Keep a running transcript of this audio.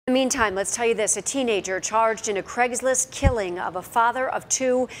In the meantime, let's tell you this. A teenager charged in a Craigslist killing of a father of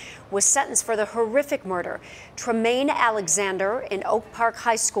two was sentenced for the horrific murder. Tremaine Alexander, an Oak Park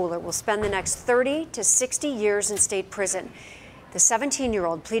high schooler, will spend the next 30 to 60 years in state prison. The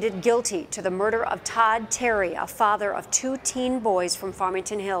 17-year-old pleaded guilty to the murder of Todd Terry, a father of two teen boys from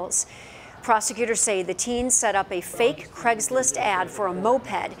Farmington Hills. Prosecutors say the teen set up a fake Craigslist ad for a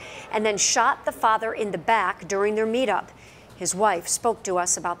moped and then shot the father in the back during their meetup. His wife spoke to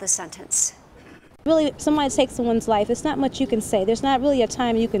us about the sentence. Really, if somebody takes someone's life, it's not much you can say. There's not really a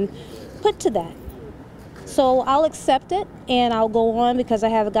time you can put to that. So I'll accept it and I'll go on because I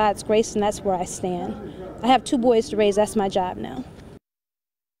have God's grace and that's where I stand. I have two boys to raise. That's my job now.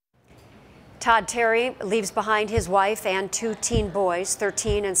 Todd Terry leaves behind his wife and two teen boys,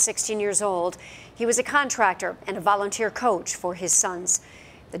 13 and 16 years old. He was a contractor and a volunteer coach for his sons.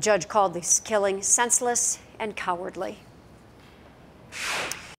 The judge called this killing senseless and cowardly.